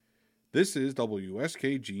This is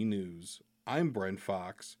WSKG News. I'm Brent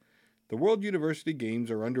Fox. The World University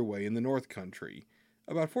Games are underway in the North Country.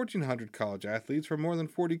 About 1,400 college athletes from more than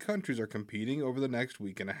 40 countries are competing over the next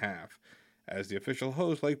week and a half. As the official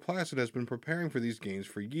host, Lake Placid has been preparing for these games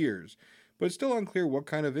for years, but it's still unclear what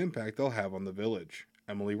kind of impact they'll have on the village.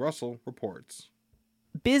 Emily Russell reports.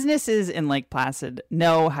 Businesses in Lake Placid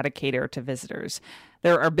know how to cater to visitors.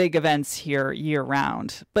 There are big events here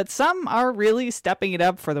year-round, but some are really stepping it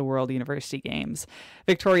up for the World University Games.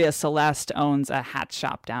 Victoria Celeste owns a hat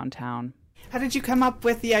shop downtown. How did you come up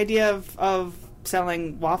with the idea of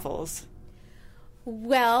selling waffles?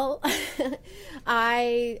 Well,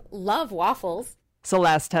 I love waffles.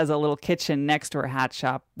 Celeste has a little kitchen next to her hat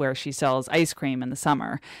shop where she sells ice cream in the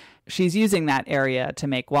summer. She's using that area to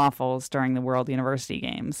make waffles during the World University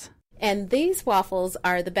Games. And these waffles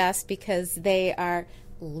are the best because they are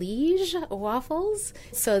Liege waffles.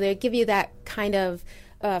 So they give you that kind of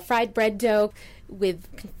fried bread dough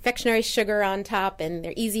with confectionery sugar on top, and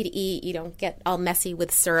they're easy to eat. You don't get all messy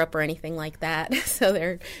with syrup or anything like that. So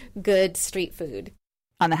they're good street food.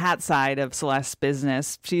 On the hat side of Celeste's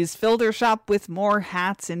business, she's filled her shop with more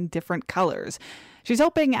hats in different colors. She's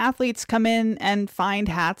hoping athletes come in and find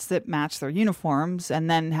hats that match their uniforms and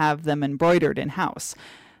then have them embroidered in-house.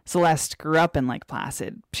 Celeste grew up in Lake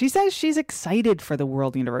Placid. She says she's excited for the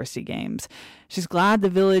World University Games. She's glad the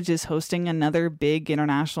village is hosting another big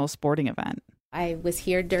international sporting event. I was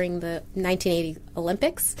here during the 1980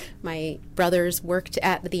 Olympics. My brothers worked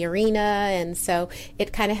at the arena, and so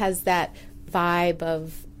it kind of has that vibe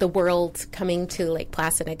of the world coming to Lake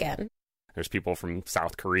Placid again. There's people from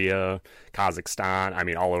South Korea,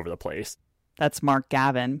 Kazakhstan, all over the place. That's Mark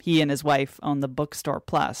Gavin. He and his wife own the Bookstore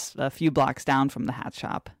Plus, a few blocks down from the hat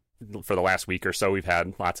shop. For the last week or so, we've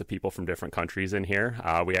had lots of people from different countries in here.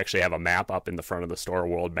 We actually have a map up in the front of the store, a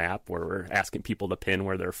world map, where we're asking people to pin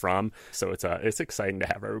where they're from. So it's exciting to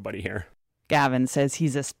have everybody here. Gavin says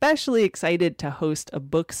he's especially excited to host a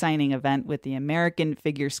book signing event with the American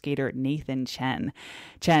figure skater Nathan Chen.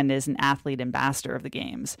 Chen is an athlete ambassador of the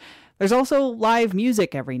Games. There's also live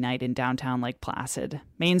music every night in downtown Lake Placid.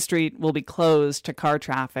 Main Street will be closed to car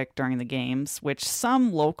traffic during the Games, which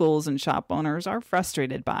some locals and shop owners are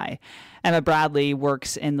frustrated by. Emma Bradley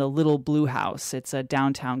works in the Little Blue House. It's a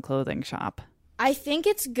downtown clothing shop. I think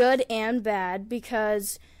it's good and bad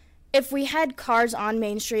because if we had cars on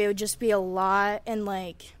Main Street, it would just be a lot and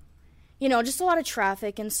just a lot of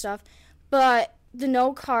traffic and stuff. But the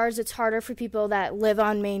no cars, it's harder for people that live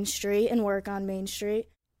on Main Street and work on Main Street.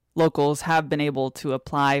 Locals have been able to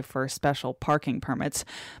apply for special parking permits,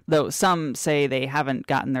 though some say they haven't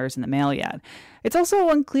gotten theirs in the mail yet. It's also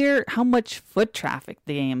unclear how much foot traffic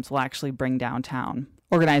the Games will actually bring downtown.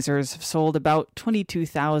 Organizers have sold about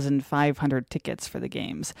 22,500 tickets for the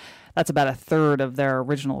Games. That's about a third of their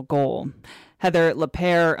original goal. Heather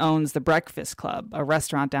LePere owns the Breakfast Club, a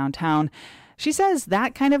restaurant downtown. She says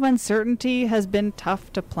that kind of uncertainty has been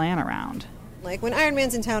tough to plan around. Like when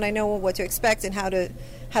Ironman's in town, I know what to expect and how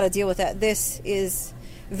to deal with that. This is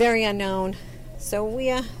very unknown, so we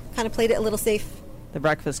kind of played it a little safe. The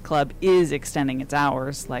Breakfast Club is extending its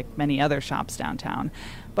hours, like many other shops downtown,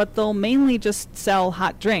 but they'll mainly just sell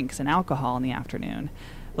hot drinks and alcohol in the afternoon.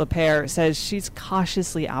 LePere says she's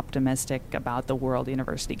cautiously optimistic about the World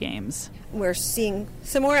University Games. We're seeing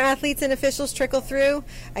some more athletes and officials trickle through.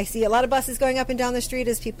 I see a lot of buses going up and down the street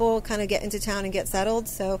as people kind of get into town and get settled.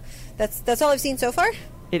 So that's all I've seen so far.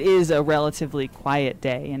 It is a relatively quiet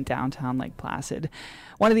day in downtown Lake Placid.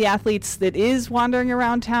 One of the athletes that is wandering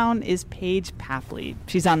around town is Paige Papley.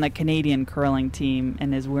 She's on the Canadian curling team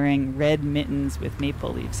and is wearing red mittens with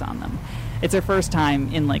maple leaves on them. It's her first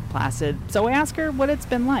time in Lake Placid, so I asked her what it's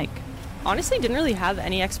been like. Honestly, didn't really have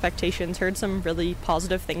any expectations. Heard some really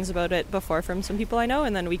positive things about it before from some people I know,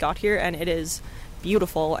 and then we got here and it is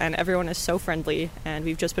beautiful and everyone is so friendly, and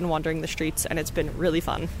we've just been wandering the streets and it's been really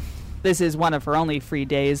fun. This is one of her only free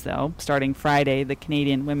days, though. Starting Friday, the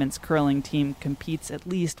Canadian women's curling team competes at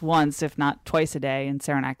least once, if not twice a day, in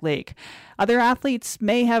Saranac Lake. Other athletes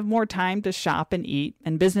may have more time to shop and eat,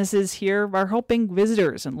 and businesses here are hoping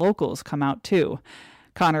visitors and locals come out too.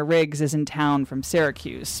 Connor Riggs is in town from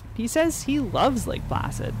Syracuse. He says he loves Lake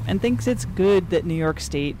Placid and thinks it's good that New York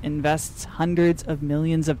State invests hundreds of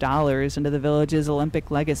millions of dollars into the village's Olympic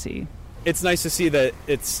legacy. It's nice to see that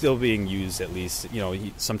it's still being used, at least.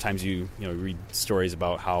 Sometimes you read stories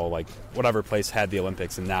about how, whatever place had the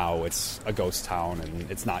Olympics and now it's a ghost town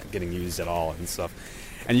and it's not getting used at all and stuff.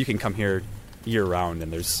 And you can come here year-round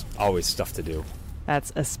and there's always stuff to do.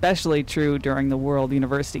 That's especially true during the World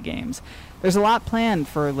University Games. There's a lot planned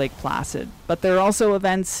for Lake Placid, but there are also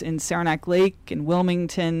events in Saranac Lake, in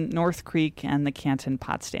Wilmington, North Creek, and the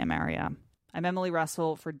Canton-Potsdam area. I'm Emily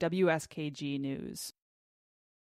Russell for WSKG News.